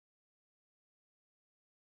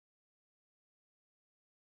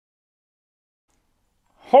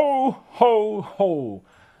Ho, ho, ho!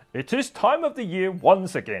 It is time of the year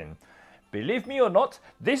once again. Believe me or not,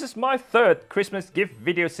 this is my third Christmas gift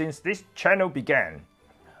video since this channel began.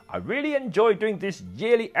 I really enjoy doing this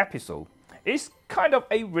yearly episode. It's kind of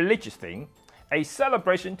a religious thing, a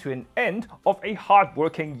celebration to an end of a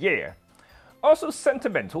hard-working year. Also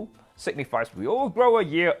sentimental, signifies we all grow a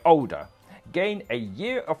year older, gain a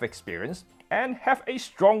year of experience, and have a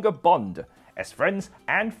stronger bond as friends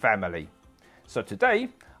and family. So today,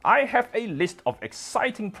 I have a list of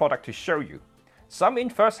exciting products to show you. Some in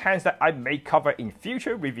first hands that I may cover in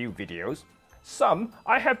future review videos, some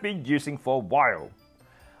I have been using for a while.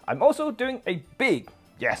 I'm also doing a big,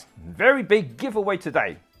 yes, very big giveaway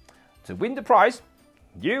today. To win the prize,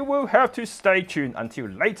 you will have to stay tuned until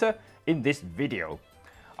later in this video.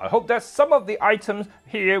 I hope that some of the items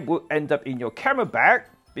here will end up in your camera bag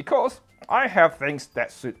because I have things that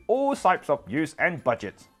suit all types of use and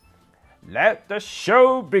budgets. Let the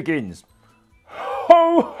show begins.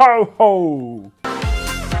 Ho ho ho!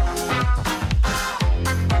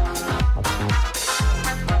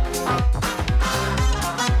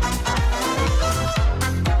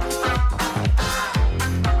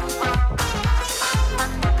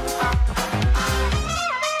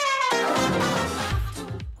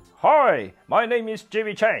 Hi, my name is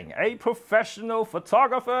Jimmy Chang, a professional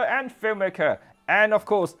photographer and filmmaker, and of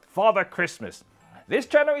course, Father Christmas. This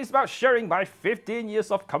channel is about sharing my 15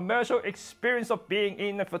 years of commercial experience of being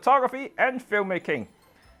in photography and filmmaking.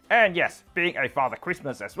 And yes, being a Father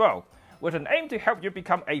Christmas as well, with an aim to help you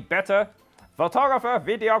become a better photographer,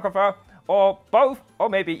 videographer, or both, or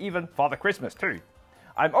maybe even Father Christmas too.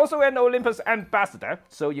 I'm also an Olympus ambassador,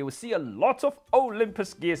 so you will see a lot of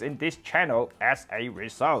Olympus gears in this channel as a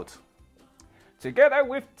result. Together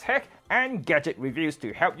with tech and gadget reviews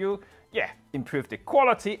to help you, improve the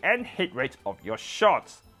quality and hit rate of your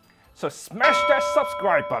shots. So smash that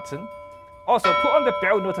subscribe button. Also put on the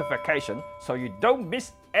bell notification so you don't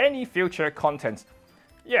miss any future content.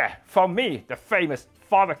 From me, the famous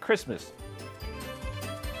Father Christmas.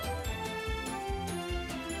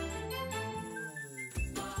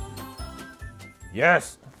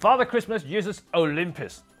 Yes, Father Christmas uses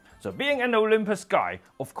Olympus. So being an Olympus guy,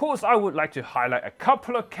 of course I would like to highlight a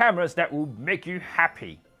couple of cameras that will make you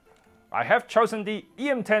happy. I have chosen the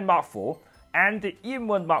EM10 Mark IV and the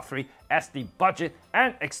EM1 Mark III as the budget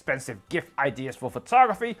and expensive gift ideas for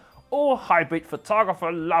photography or hybrid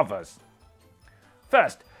photographer lovers.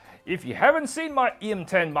 First, if you haven't seen my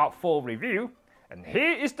EM10 Mark IV review, and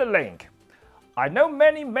here is the link. I know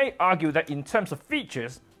many may argue that in terms of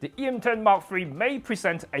features, the EM10 Mark III may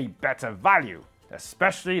present a better value,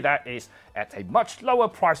 especially that is at a much lower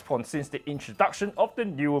price point since the introduction of the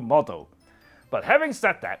newer model. But having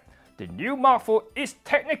said that, the new Mark IV is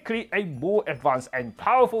technically a more advanced and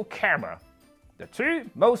powerful camera. The two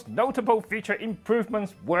most notable feature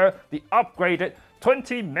improvements were the upgraded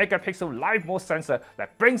 20 megapixel live mode sensor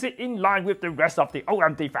that brings it in line with the rest of the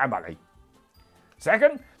OMD family.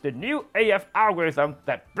 Second, the new AF algorithm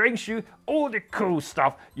that brings you all the cool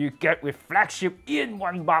stuff you get with flagship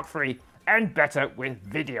EM1 Mark III and better with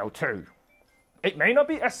video too. It may not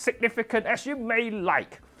be as significant as you may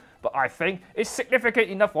like, but I think it's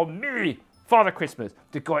significant enough for me, Father Christmas,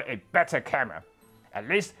 to get a better camera, at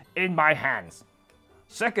least in my hands.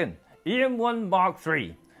 Second, EM1 Mark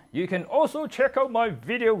III. You can also check out my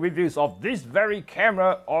video reviews of this very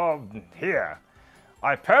camera on here.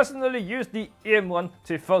 I personally use the EM1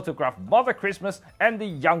 to photograph Mother Christmas and the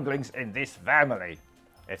younglings in this family.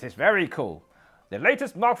 It is very cool. The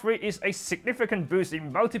latest Mark III is a significant boost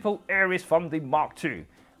in multiple areas from the Mark II,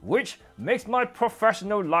 which makes my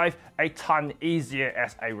professional life a ton easier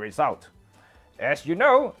as a result. As you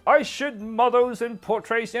know, I shoot models and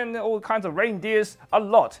portraits and all kinds of reindeers a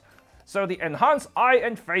lot, so the enhanced eye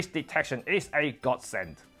and face detection is a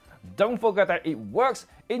godsend. Don't forget that it works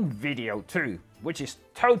in video too, which is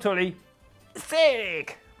totally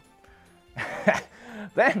sick!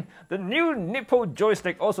 Then, the new nipple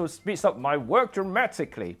joystick also speeds up my work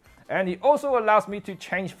dramatically, and it also allows me to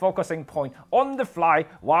change focusing point on the fly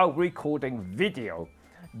while recording video,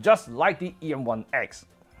 just like the EM1X.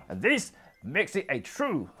 And this makes it a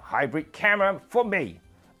true hybrid camera for me,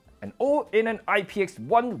 and all in an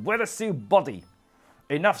IPX1 weather seal body.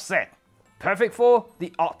 Enough said. Perfect for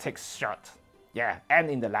the Arctic shot. And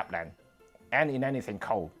in the Lapland. And in anything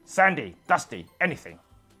cold, sandy, dusty, anything.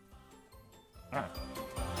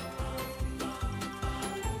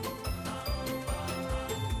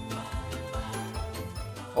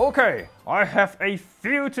 Okay, I have a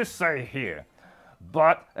few to say here,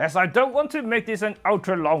 but as I don't want to make this an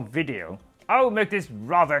ultra long video, I'll make this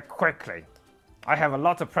rather quickly. I have a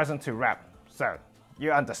lot of presents to wrap, so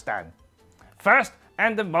you understand. First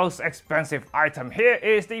and the most expensive item here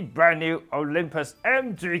is the brand new Olympus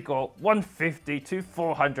MG Gold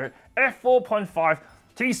 150-400 f4.5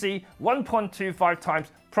 TC 1.25 times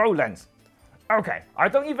Pro lens. Okay, I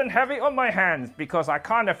don't even have it on my hands because I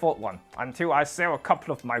can't afford one until I sell a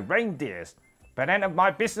couple of my reindeers, but then my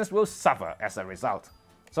business will suffer as a result.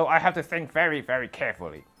 So I have to think very, very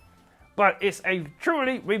carefully. But it's a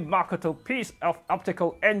truly remarkable piece of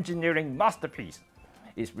optical engineering masterpiece.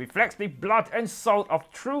 It reflects the blood and soul of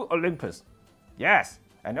true Olympus. Yes,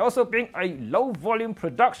 and also being a low volume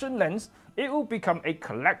production lens, it will become a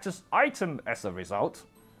collector's item as a result.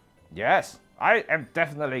 Yes, I am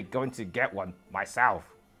definitely going to get one myself.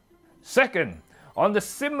 Second, on the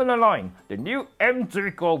similar line, the new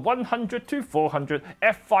MG Gold 100-400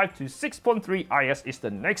 f5 to 6.3 IS is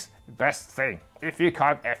the next best thing, if you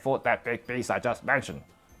can't afford that big beast I just mentioned.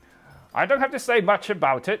 I don't have to say much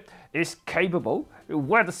about it. It's capable,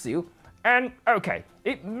 weather sealed, and okay,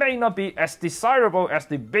 it may not be as desirable as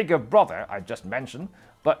the bigger brother I just mentioned,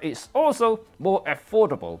 but it's also more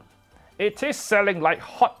affordable. It is selling like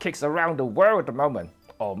hotcakes around the world at the moment,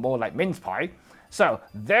 or more like mince pie. So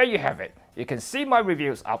there you have it. You can see my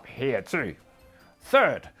reviews up here too.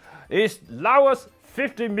 Third is Laowa's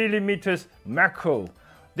 50mm macro.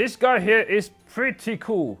 This guy here is pretty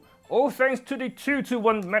cool. All thanks to the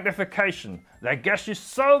 2:1 magnification that gets you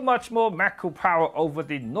so much more macro power over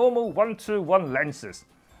the normal 1:1 lenses.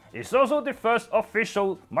 It's also the first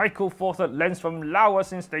official Micro Four Thirds lens from Laowa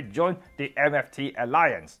since they joined the MFT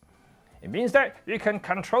Alliance. It means that you can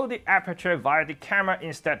control the aperture via the camera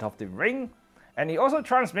instead of the ring, and it also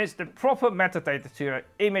transmits the proper metadata to your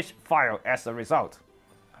image file as a result.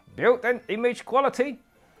 Built-in image quality?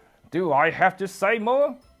 Do I have to say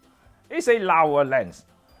more? It's a Laowa lens,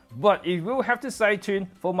 but you will have to stay tuned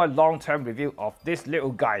for my long-term review of this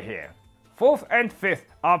little guy here. Fourth and fifth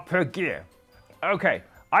are per gear. Okay,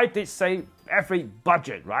 I did say every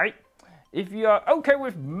budget, right? If you are okay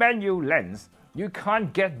with manual lens, you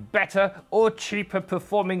can't get better or cheaper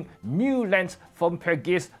performing new lens from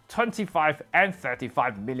Pergear's 25 and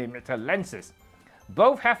 35mm lenses.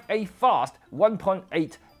 Both have a fast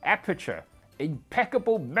 1.8 aperture,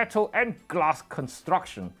 impeccable metal and glass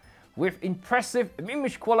construction, with impressive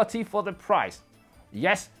image quality for the price.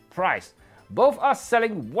 Yes, price. Both are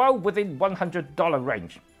selling well within $100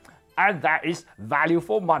 range, and that is value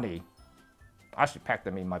for money. I should pack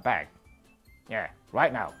them in my bag. Yeah,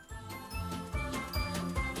 right now.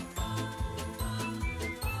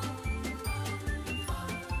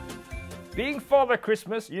 Being Father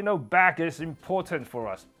Christmas, you know bag is important for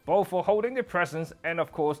us, both for holding the presents and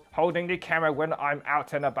of course holding the camera when I'm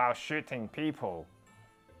out and about shooting people.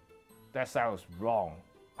 That sounds wrong.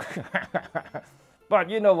 But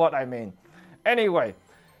you know what I mean. Anyway,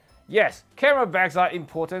 yes, camera bags are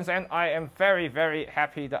important and I am very, very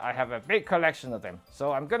happy that I have a big collection of them.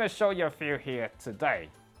 So I'm going to show you a few here today.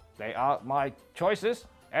 They are my choices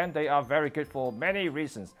and they are very good for many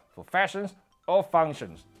reasons, for fashions or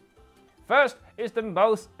functions. First is the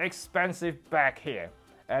most expensive bag here.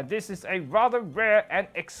 And this is a rather rare and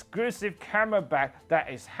exclusive camera bag that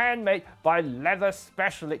is handmade by leather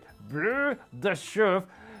specialist Bleu de Chauve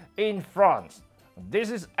in France. This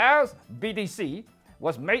is ours BDC,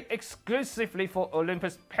 was made exclusively for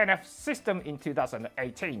Olympus PenF system in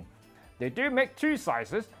 2018. They do make two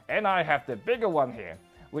sizes and I have the bigger one here,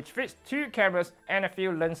 which fits two cameras and a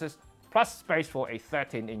few lenses plus space for a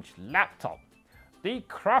 13-inch laptop. The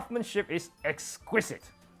craftsmanship is exquisite.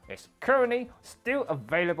 It's currently still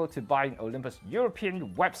available to buy in Olympus'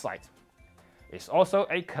 European website. It's also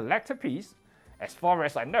a collector piece. As far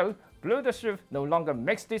as I know, Bleu de Chauve no longer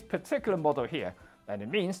makes this particular model here, and it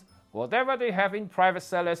means whatever they have in private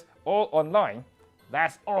sellers or online,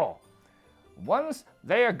 that's all. Once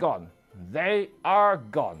they are gone, they are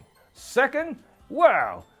gone. Second,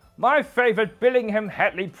 well, my favorite Billingham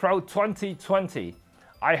Hadley Pro 2020.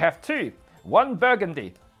 I have two. One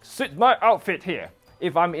burgundy, suits my outfit here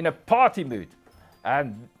if I'm in a party mood.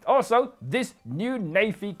 And also this new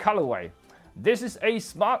navy colorway. This is a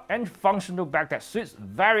smart and functional bag that suits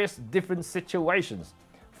various different situations.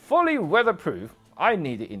 Fully weatherproof, I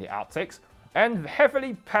need it in the Arctics, and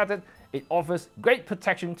heavily padded, it offers great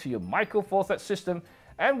protection to your Micro Four Thirds system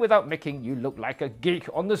and without making you look like a geek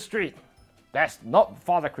on the street. That's not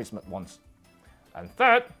Father Christmas once. And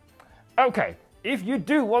third, okay, if you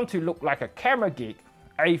do want to look like a camera geek,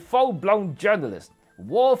 a full-blown journalist,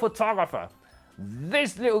 war photographer,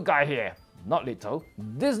 this little guy here, not little,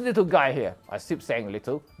 this little guy here, I keep saying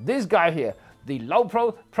little, this guy here, the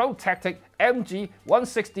Lowepro ProTactic MG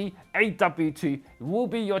 160 AW2 will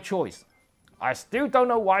be your choice. I still don't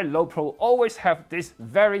know why Lowepro always have this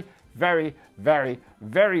very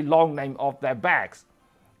long name of their bags.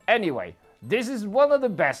 Anyway, this is one of the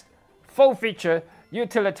best full feature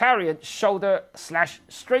utilitarian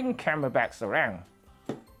shoulder/string camera bags around.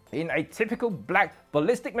 In a typical black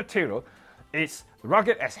ballistic material, it's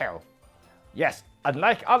rugged as hell. Yes,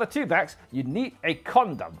 unlike other two bags, you need a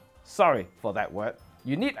condom. Sorry for that word.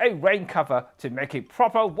 You need a rain cover to make it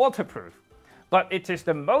proper waterproof. But it is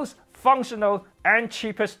the most functional and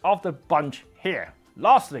cheapest of the bunch here.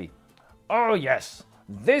 Lastly, oh yes,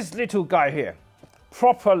 this little guy here,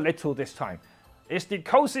 proper little this time, is the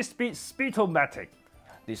Cozy Speed Speedomatic.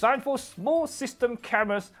 Designed for small system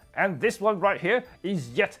cameras, and this one right here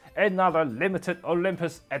is yet another limited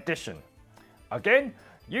Olympus edition. Again,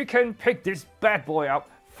 you can pick this bad boy up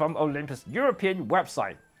from Olympus European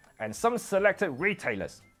website and some selected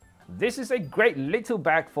retailers. This is a great little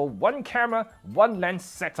bag for one camera, one lens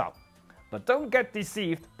setup. But don't get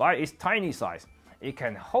deceived by its tiny size. It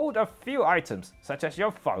can hold a few items such as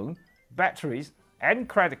your phone, batteries, and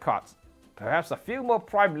credit cards. Perhaps a few more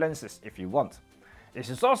prime lenses if you want. This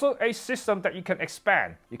is also a system that you can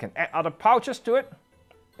expand. You can add other pouches to it,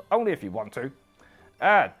 but only if you want to.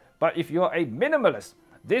 But if you're a minimalist,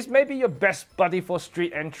 this may be your best buddy for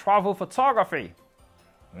street and travel photography.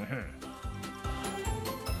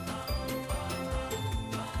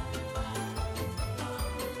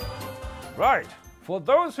 Right, for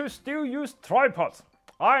those who still use tripods,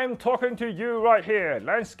 I am talking to you right here,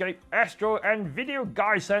 landscape, astro and video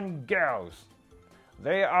guys and girls.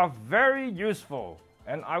 They are very useful,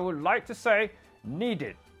 and I would like to say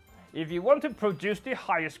needed, if you want to produce the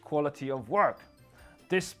highest quality of work.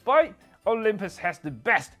 Despite Olympus has the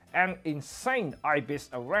best and insane IBIS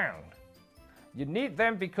around. You need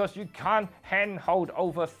them because you can't handhold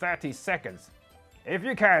over 30 seconds. If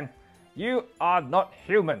you can, you are not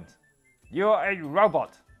human. You're a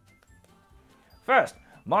robot. First,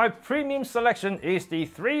 my premium selection is the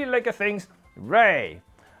three-legged things Ray.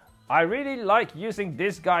 I really like using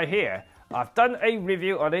this guy here. I've done a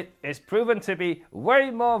review on it. It's proven to be way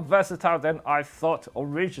more versatile than I thought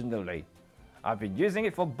originally. I've been using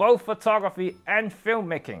it for both photography and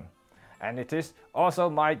filmmaking. And it is also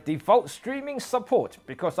my default streaming support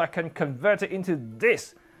because I can convert it into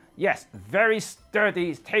this, yes, very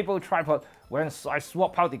sturdy table tripod when I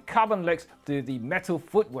swap out the carbon legs to the metal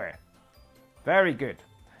footwear. Very good.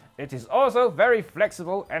 It is also very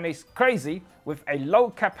flexible and is crazy with a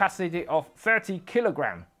low capacity of 30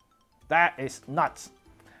 kilograms. That is nuts.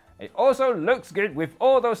 It also looks good with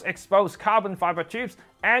all those exposed carbon fiber tubes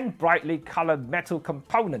and brightly colored metal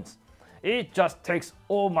components. It just ticks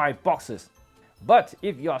all my boxes. But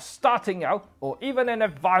if you are starting out or even an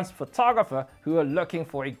advanced photographer who are looking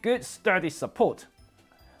for a good sturdy support,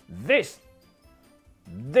 this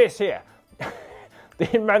here, the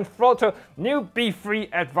Manfrotto new B3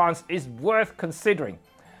 Advanced is worth considering.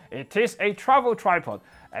 It is a travel tripod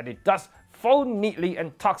and it does fold neatly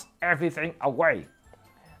and tucks everything away.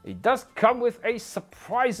 It does come with a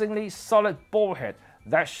surprisingly solid ball head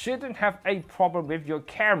that shouldn't have a problem with your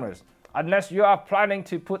cameras unless you are planning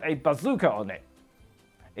to put a bazooka on it.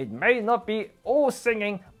 It may not be all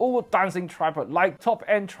singing, all dancing tripod like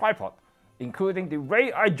top-end tripod, including the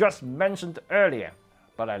Ray I just mentioned earlier,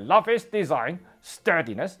 but I love its design,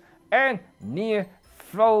 sturdiness, and near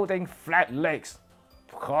folding flat legs.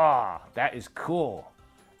 That is cool.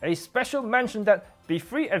 A special mention that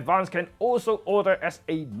B3 Advanced can also order as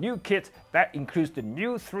a new kit that includes the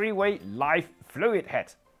new 3-way live fluid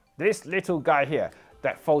head. This little guy here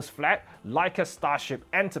that folds flat like a Starship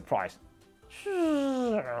Enterprise.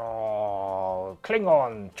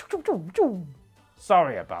 Klingon.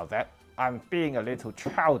 Sorry about that. I'm being a little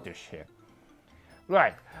childish here.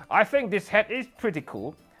 Right, I think this head is pretty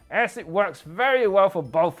cool as it works very well for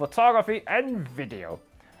both photography and video.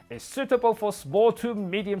 It's suitable for small to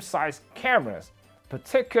medium-sized cameras,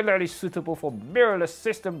 particularly suitable for mirrorless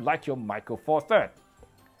systems like your Micro Four Third.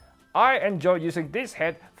 I enjoy using this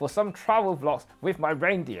head for some travel vlogs with my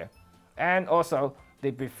reindeer, and also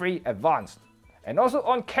the B3 Advanced, and also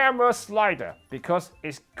on camera slider because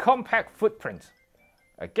it's compact footprint.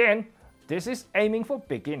 Again, this is aiming for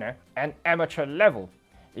beginner and amateur level.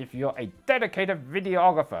 If you're a dedicated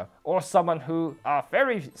videographer or someone who are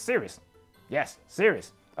very serious, yes,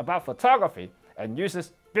 serious, about photography and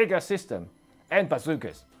uses bigger system and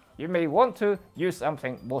bazookas, you may want to use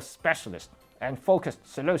something more specialist and focused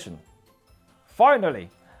solution. Finally,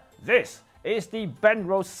 this is the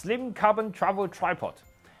Benro Slim Carbon Travel Tripod.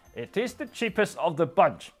 It is the cheapest of the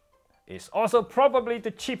bunch. It's also probably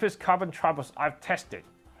the cheapest carbon tripods I've tested.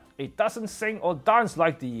 It doesn't sing or dance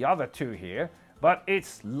like the other two here, but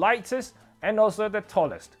it's lightest and also the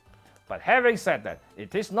tallest. But having said that,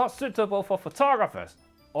 it is not suitable for photographers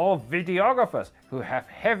or videographers who have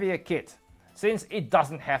heavier kit, since it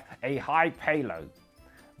doesn't have a high payload.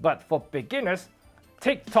 But for beginners,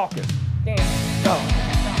 TikTokers,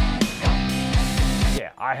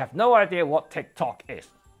 yeah, I have no idea what TikTok is,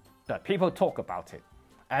 but people talk about it.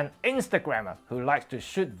 An Instagrammer who likes to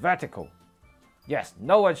shoot vertical. Yes,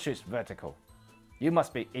 no one shoots vertical. You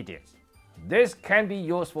must be idiots. This can be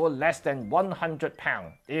yours for less than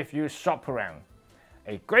 £100 if you shop around.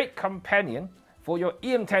 A great companion for your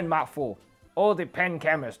EM10 Mark IV or the pen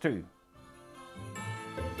cameras too.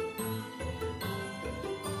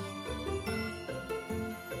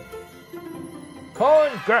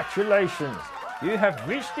 Congratulations! You have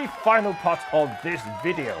reached the final part of this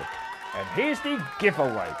video. And here's the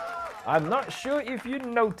giveaway. I'm not sure if you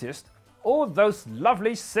noticed, all those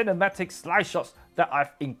lovely cinematic slide shots that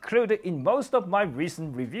I've included in most of my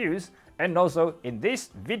recent reviews and also in this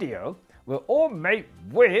video were all made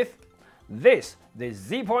with this, the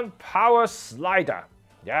Z-Point Power Slider.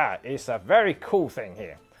 Yeah, it's a very cool thing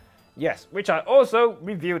here. Yes, which I also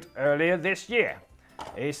reviewed earlier this year.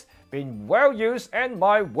 It's been well used and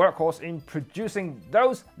my workhorse in producing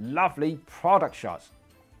those lovely product shots.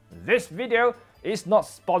 This video is not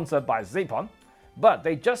sponsored by Z-Point, but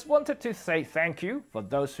they just wanted to say thank you for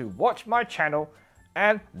those who watch my channel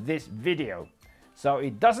and this video. So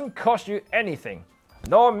it doesn't cost you anything,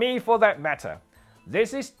 nor me for that matter.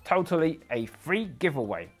 This is totally a free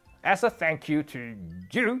giveaway as a thank you to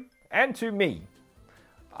you and to me.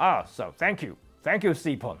 So thank you. Thank you,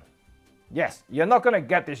 Z-Point. Yes, you're not going to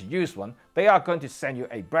get this used one. They are going to send you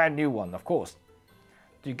a brand new one, of course.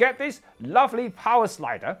 To get this lovely power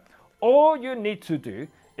slider, all you need to do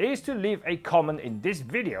is to leave a comment in this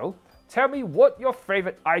video. Tell me what your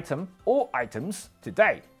favorite item or items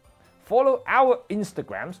today. Follow our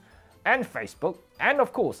Instagrams and Facebook, and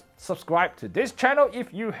of course, subscribe to this channel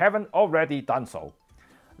if you haven't already done so.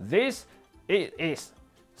 This it is.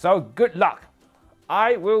 So good luck.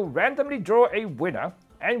 I will randomly draw a winner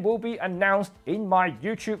and will be announced in my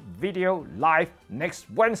YouTube video live next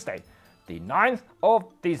Wednesday, the 9th of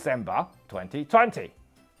December 2020.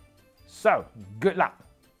 So, good luck.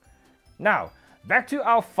 Now, back to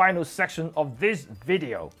our final section of this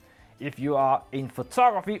video. If you are in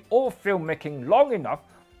photography or filmmaking long enough,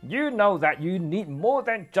 you know that you need more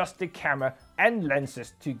than just the camera and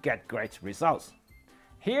lenses to get great results.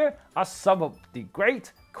 Here are some of the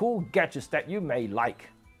great cool gadgets that you may like.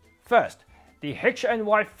 First, the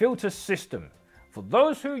HNY filter system. For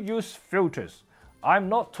those who use filters, I'm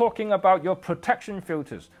not talking about your protection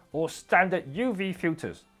filters or standard UV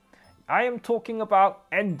filters. I am talking about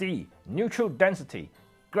ND, neutral density,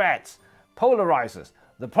 grads, polarizers,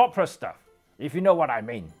 the proper stuff, if you know what I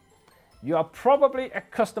mean. You are probably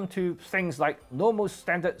accustomed to things like normal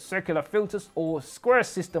standard circular filters or square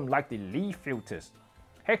system like the Lee filters.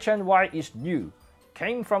 HNY is new,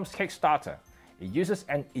 came from Kickstarter. It uses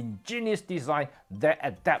an ingenious design that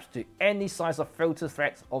adapts to any size of filter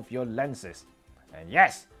threads of your lenses. And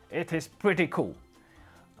yes, it is pretty cool.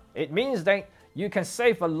 It means that you can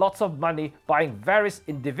save a lot of money buying various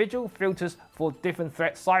individual filters for different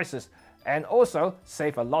thread sizes and also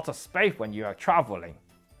save a lot of space when you are traveling.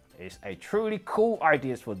 It's a truly cool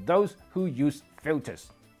idea for those who use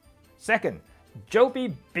filters. Second,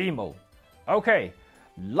 Joby Beamo. Okay,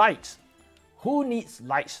 lights. Who needs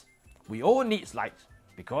lights? We all need light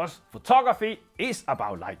because photography is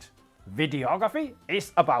about light. Videography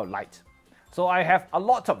is about light. So I have a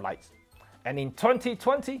lot of lights. And in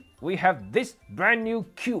 2020, we have this brand new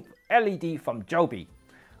Cube LED from Joby.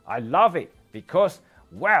 I love it because,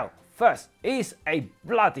 well, first, it's a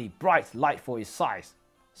bloody bright light for its size.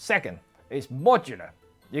 Second, it's modular.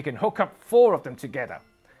 You can hook up 4 of them together.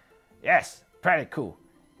 Yes, pretty cool.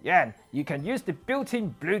 Yeah, and you can use the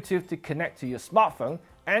built-in Bluetooth to connect to your smartphone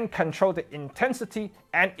and control the intensity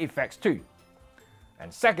and effects too.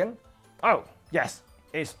 And second, oh yes,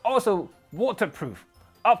 it's also waterproof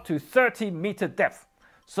up to 30-meter depth,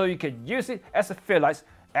 so you can use it as a fill light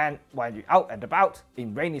and when you're out and about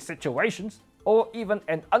in rainy situations, or even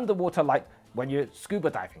an underwater light when you're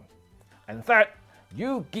scuba diving. And third,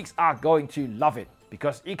 you geeks are going to love it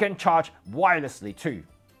because it can charge wirelessly too.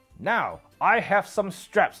 Now, I have some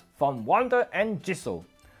straps from Wonder and Jizzle.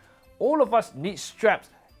 All of us need straps,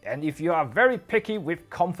 and if you are very picky with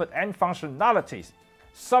comfort and functionalities,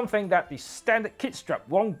 something that the standard kit strap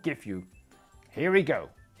won't give you. Here we go.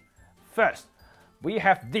 First, we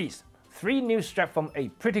have these 3 new straps from a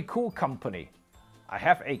pretty cool company. I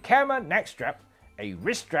have a camera neck strap, a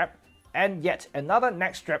wrist strap, and yet another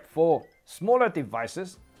neck strap for smaller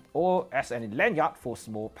devices or as a lanyard for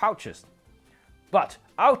small pouches. But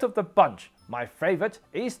out of the bunch, my favorite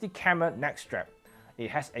is the camera neck strap. It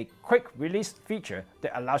has a quick release feature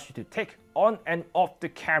that allows you to take on and off the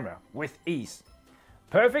camera with ease.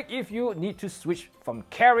 Perfect if you need to switch from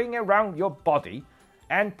carrying around your body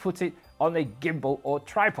and put it on a gimbal or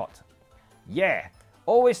tripod. Yeah,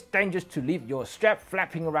 always dangerous to leave your strap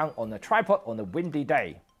flapping around on a tripod on a windy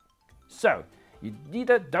day. So, you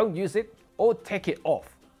either don't use it or take it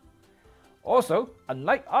off. Also,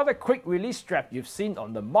 unlike other quick release straps you've seen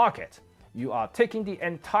on the market, you are taking the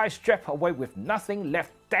entire strap away with nothing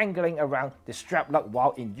left dangling around the strap lug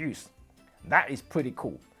while in use. That is pretty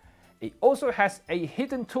cool. It also has a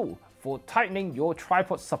hidden tool for tightening your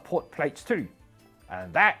tripod support plates too,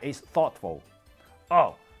 and that is thoughtful.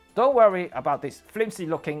 Oh, don't worry about these flimsy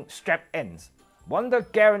looking strap ends. Wonder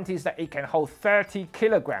guarantees that it can hold 30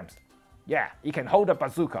 kilograms. Yeah, it can hold a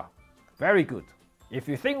bazooka. Very good. If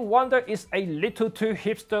you think Wonder is a little too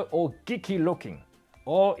hipster or geeky looking,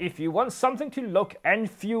 or if you want something to look and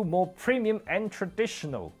feel more premium and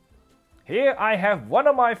traditional, here I have one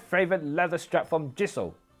of my favorite leather straps from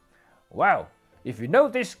Jizzle. Well, if you know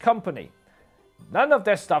this company, none of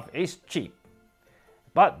their stuff is cheap.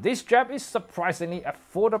 But this strap is surprisingly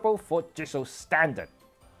affordable for Jizzle standard.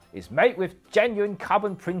 It's made with genuine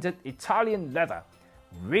carbon printed Italian leather.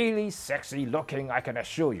 Really sexy looking, I can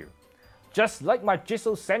assure you. Just like my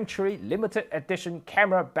Jizzle Century limited edition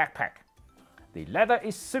camera backpack. The leather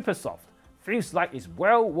is super soft, feels like it's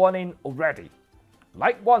well worn in already.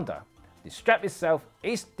 Like Wonder, the strap itself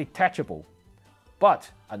is detachable. But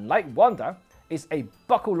unlike Wonder, it's a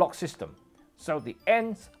buckle lock system, so the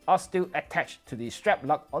ends are still attached to the strap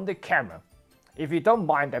lug on the camera, if you don't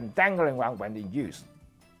mind them dangling around when in use.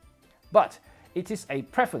 But it is a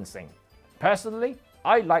preference thing. Personally,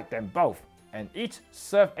 I like them both, and each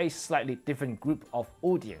serve a slightly different group of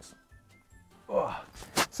audience.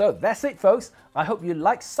 So that's it folks, I hope you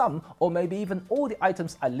like some or maybe even all the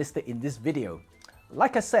items I listed in this video.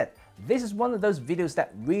 Like I said, this is one of those videos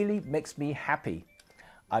that really makes me happy.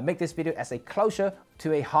 I make this video as a closure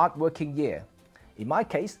to a hard-working year. In my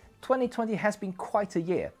case, 2020 has been quite a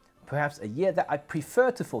year, perhaps a year that I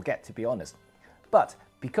prefer to forget, to be honest. But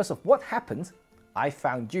because of what happened, I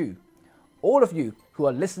found you. All of you who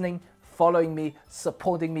are listening, following me,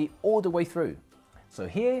 supporting me all the way through. So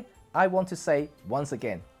here, I want to say once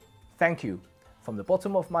again, thank you from the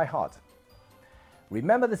bottom of my heart.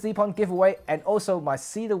 Remember the Zipon giveaway and also my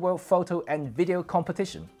See the World photo and video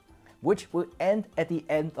competition, which will end at the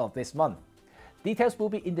end of this month. Details will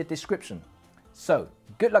be in the description. So,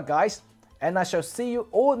 good luck guys, and I shall see you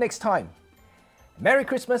all next time. Merry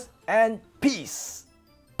Christmas and peace!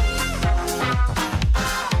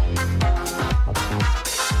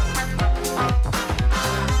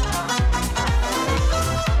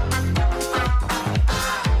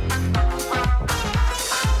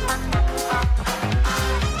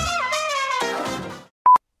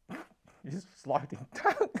 He's sliding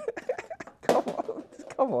down.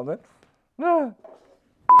 Come on, man. No.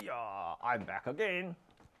 Yeah, I'm back again.